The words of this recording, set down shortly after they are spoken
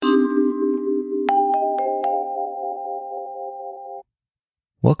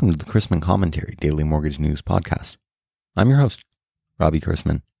Welcome to the Chrisman Commentary Daily Mortgage News Podcast. I'm your host, Robbie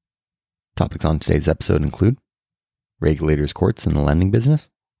Chrisman. Topics on today's episode include regulators' courts in the lending business,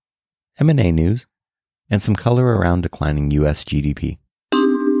 M&A news, and some color around declining U.S. GDP.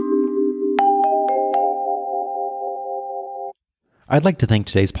 I'd like to thank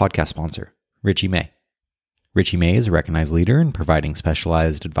today's podcast sponsor, Richey May. Richey May is a recognized leader in providing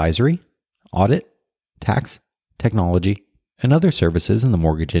specialized advisory, audit, tax, technology, and other services in the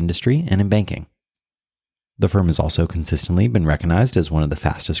mortgage industry and in banking. The firm has also consistently been recognized as one of the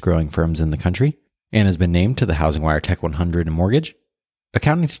fastest growing firms in the country and has been named to the HousingWire Tech 100 in mortgage,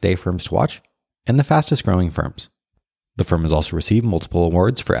 Accounting Today Firms to Watch, and the fastest growing firms. The firm has also received multiple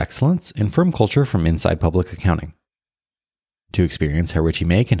awards for excellence in firm culture from Inside Public Accounting. To experience how Richey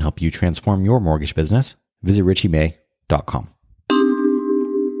May can help you transform your mortgage business, visit richeymay.com.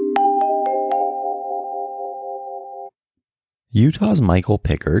 Utah's Michael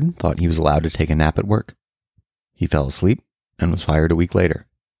Pickard thought he was allowed to take a nap at work. He fell asleep and was fired a week later.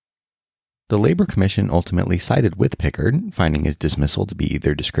 The Labor Commission ultimately sided with Pickard, finding his dismissal to be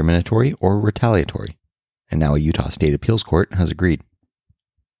either discriminatory or retaliatory, and now a Utah State Appeals Court has agreed.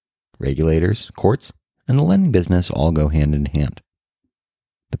 Regulators, courts, and the lending business all go hand in hand.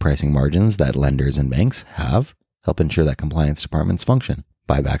 The pricing margins that lenders and banks have help ensure that compliance departments function,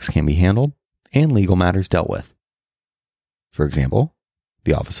 buybacks can be handled, and legal matters dealt with. For example,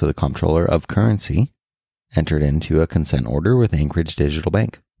 the Office of the Comptroller of Currency entered into a consent order with Anchorage Digital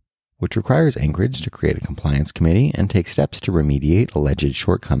Bank, which requires Anchorage to create a compliance committee and take steps to remediate alleged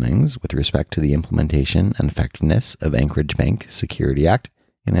shortcomings with respect to the implementation and effectiveness of Anchorage Bank Security Act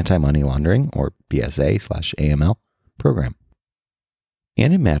and Anti-Money Laundering, or BSA/AML, program.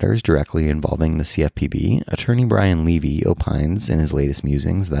 And in matters directly involving the CFPB, attorney Brian Levy opines in his latest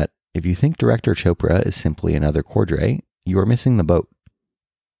musings that if you think Director Chopra is simply another Cordray, you are missing the boat.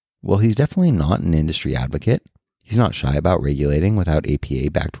 While he's definitely not an industry advocate, he's not shy about regulating without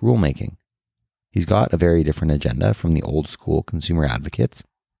APA-backed rulemaking. He's got a very different agenda from the old-school consumer advocates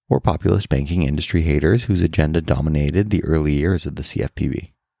or populist banking industry haters whose agenda dominated the early years of the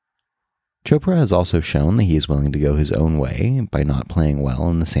CFPB. Chopra has also shown that he is willing to go his own way by not playing well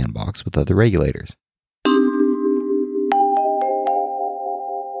in the sandbox with other regulators.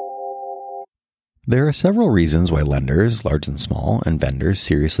 There are several reasons why lenders, large and small, and vendors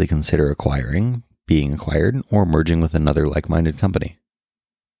seriously consider acquiring, being acquired, or merging with another like-minded company.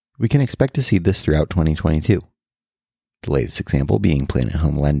 We can expect to see this throughout 2022. The latest example being Planet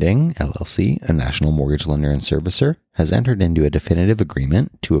Home Lending, LLC, a national mortgage lender and servicer, has entered into a definitive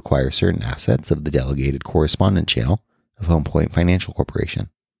agreement to acquire certain assets of the delegated correspondent channel of HomePoint Financial Corporation,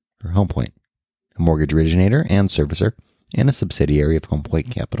 or HomePoint, a mortgage originator and servicer, and a subsidiary of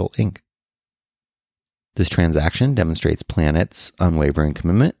HomePoint Capital, Inc. This transaction demonstrates Planet's unwavering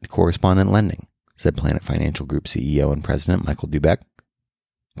commitment to correspondent lending, said Planet Financial Group CEO and President Michael Dubeck.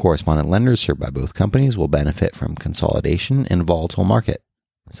 Correspondent lenders served by both companies will benefit from consolidation in a volatile market,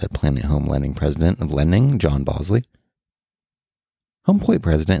 said Planet Home Lending President of Lending, John Bosley. HomePoint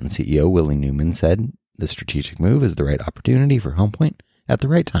President and CEO Willie Newman said, the strategic move is the right opportunity for HomePoint at the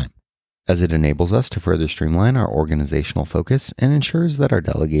right time, as it enables us to further streamline our organizational focus and ensures that our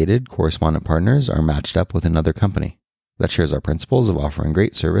delegated correspondent partners are matched up with another company that shares our principles of offering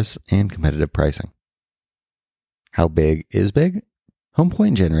great service and competitive pricing. How big is big?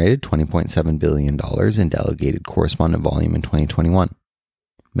 HomePoint generated $20.7 billion in delegated correspondent volume in 2021,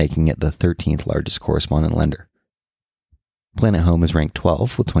 making it the 13th largest correspondent lender. Planet Home is ranked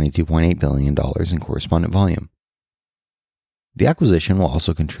 12th with $22.8 billion in correspondent volume. The acquisition will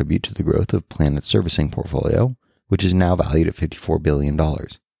also contribute to the growth of Planet's servicing portfolio, which is now valued at $54 billion.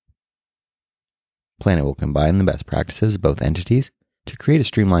 Planet will combine the best practices of both entities to create a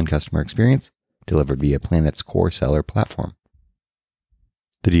streamlined customer experience delivered via Planet's core seller platform.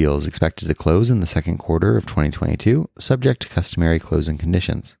 The deal is expected to close in the second quarter of 2022, subject to customary closing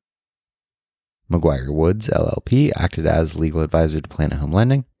conditions. McGuire Woods, LLP, acted as legal advisor to Planet Home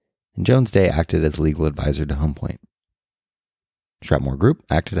Lending, and Jones Day acted as legal advisor to HomePoint. Stratmore Group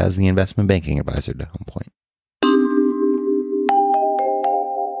acted as the investment banking advisor to HomePoint.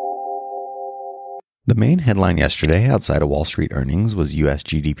 The main headline yesterday outside of Wall Street earnings was U.S.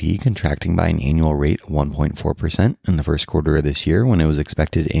 GDP contracting by an annual rate of 1.4% in the first quarter of this year when it was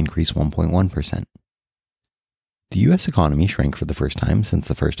expected to increase 1.1%. The U.S. economy shrank for the first time since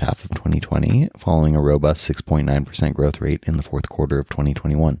the first half of 2020, following a robust 6.9% growth rate in the fourth quarter of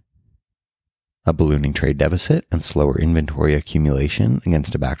 2021. A ballooning trade deficit and slower inventory accumulation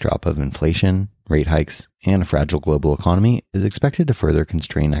against a backdrop of inflation, rate hikes, and a fragile global economy is expected to further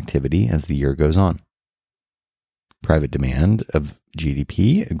constrain activity as the year goes on. Private demand of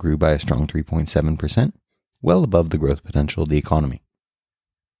GDP grew by a strong 3.7%, well above the growth potential of the economy.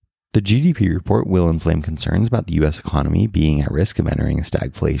 The GDP report will inflame concerns about the U.S. economy being at risk of entering a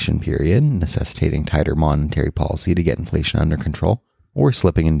stagflation period, necessitating tighter monetary policy to get inflation under control, or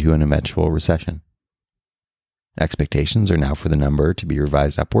slipping into an eventual recession. Expectations are now for the number to be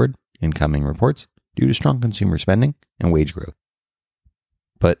revised upward in coming reports due to strong consumer spending and wage growth.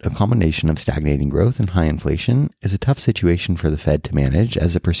 But a combination of stagnating growth and high inflation is a tough situation for the Fed to manage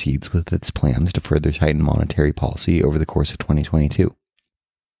as it proceeds with its plans to further tighten monetary policy over the course of 2022.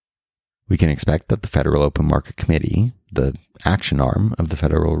 We can expect that the Federal Open Market Committee, the action arm of the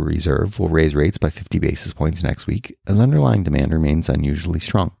Federal Reserve, will raise rates by 50 basis points next week as underlying demand remains unusually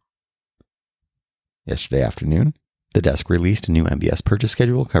strong. Yesterday afternoon, the desk released a new MBS purchase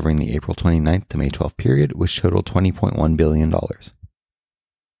schedule covering the April 29th to May 12th period, which totaled $20.1 billion.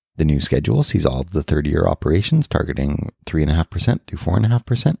 The new schedule sees all of the 30-year operations targeting 3.5% to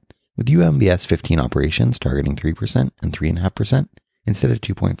 4.5%, with UMBS 15 operations targeting 3% and 3.5% instead of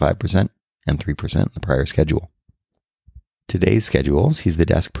 2.5% and 3% in the prior schedule. Today's schedule sees the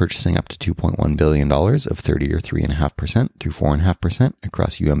desk purchasing up to $2.1 billion of 30-year 3.5% through 4.5%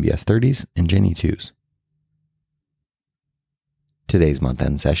 across UMBS 30s and Ginnie 2s. Today's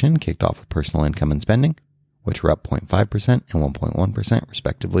month-end session kicked off with personal income and spending, which were up 0.5% and 1.1%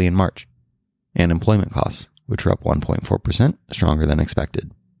 respectively in March, and employment costs, which were up 1.4%, stronger than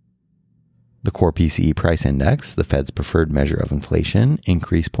expected. The core PCE price index, the Fed's preferred measure of inflation,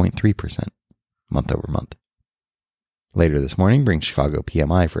 increased 0.3% month over month. Later this morning brings Chicago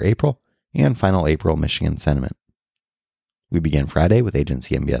PMI for April and final April Michigan sentiment. We began Friday with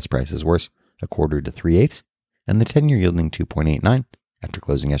agency MBS prices worse, 1/4 to 3/8, and the 10-year yielding 2.89 after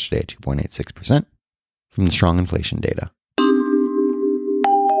closing yesterday at 2.86% from the strong inflation data.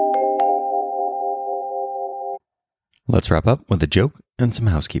 Let's wrap up with a joke and some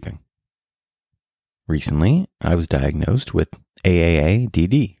housekeeping. Recently, I was diagnosed with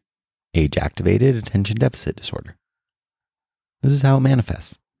AAADD, Age-Activated Attention Deficit Disorder. This is how it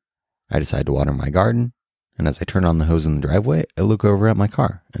manifests. I decide to water my garden, and as I turn on the hose in the driveway, I look over at my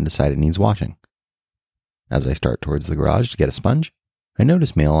car and decide it needs washing. As I start towards the garage to get a sponge, I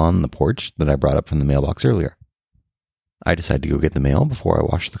notice mail on the porch that I brought up from the mailbox earlier. I decide to go get the mail before I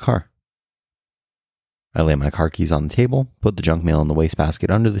wash the car. I lay my car keys on the table, put the junk mail in the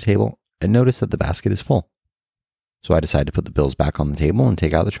wastebasket under the table, and notice that the basket is full. So I decide to put the bills back on the table and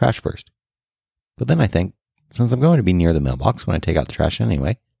take out the trash first. But then I think, since I'm going to be near the mailbox when I take out the trash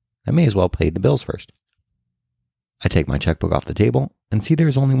anyway, I may as well pay the bills first. I take my checkbook off the table and see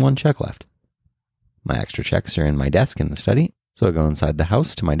there's only one check left. My extra checks are in my desk in the study, so I go inside the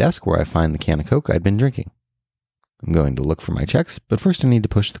house to my desk where I find the can of Coke I'd been drinking. I'm going to look for my checks, but first I need to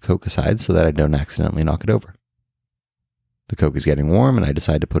push the Coke aside so that I don't accidentally knock it over. The Coke is getting warm and I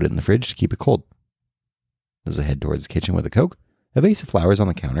decide to put it in the fridge to keep it cold. As I head towards the kitchen with the Coke, a vase of flowers on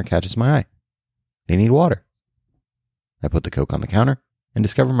the counter catches my eye. They need water. I put the Coke on the counter and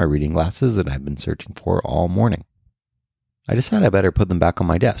discover my reading glasses that I've been searching for all morning. I decide I better put them back on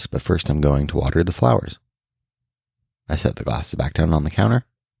my desk, but first I'm going to water the flowers. I set the glasses back down on the counter,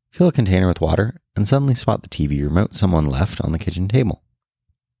 fill a container with water, and suddenly spot the TV remote someone left on the kitchen table.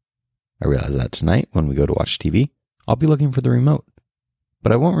 I realize that tonight, when we go to watch TV, I'll be looking for the remote,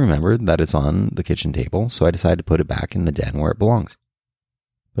 but I won't remember that it's on the kitchen table, so I decide to put it back in the den where it belongs.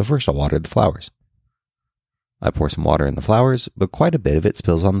 But first I'll water the flowers. I pour some water in the flowers, but quite a bit of it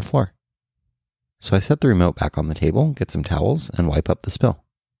spills on the floor. So I set the remote back on the table, get some towels, and wipe up the spill.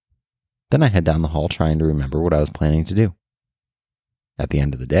 Then I head down the hall trying to remember what I was planning to do. At the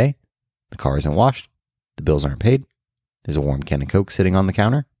end of the day, the car isn't washed, the bills aren't paid, there's a warm can of Coke sitting on the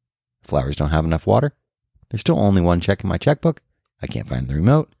counter, the flowers don't have enough water, there's still only one check in my checkbook, I can't find the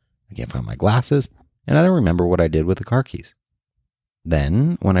remote, I can't find my glasses, and I don't remember what I did with the car keys.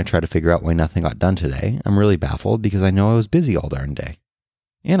 Then, when I try to figure out why nothing got done today, I'm really baffled because I know I was busy all darn day.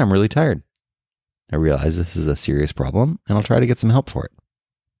 And I'm really tired. I realize this is a serious problem, and I'll try to get some help for it.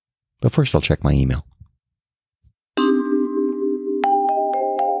 But first I'll check my email.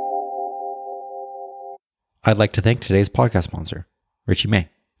 I'd like to thank today's podcast sponsor, Richie May.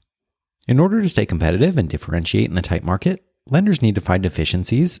 In order to stay competitive and differentiate in the tight market, lenders need to find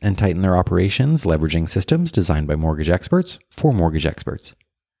efficiencies and tighten their operations, leveraging systems designed by mortgage experts for mortgage experts.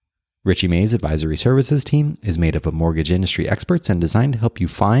 Richie May's advisory services team is made up of mortgage industry experts and designed to help you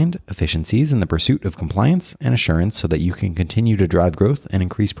find efficiencies in the pursuit of compliance and assurance so that you can continue to drive growth and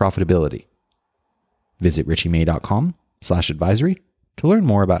increase profitability. Visit richiemay.com/advisory to learn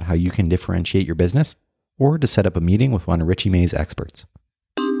more about how you can differentiate your business or to set up a meeting with one of Richie May's experts.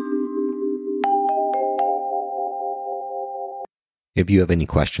 If you have any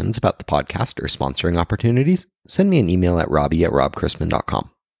questions about the podcast or sponsoring opportunities, send me an email at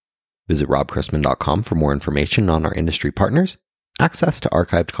robbie@robchrisman.com. Visit robchrisman.com for more information on our industry partners, access to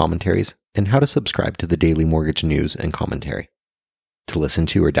archived commentaries, and how to subscribe to the daily mortgage news and commentary. To listen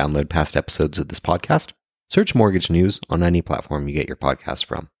to or download past episodes of this podcast, search Mortgage News on any platform you get your podcasts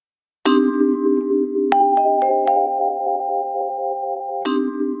from.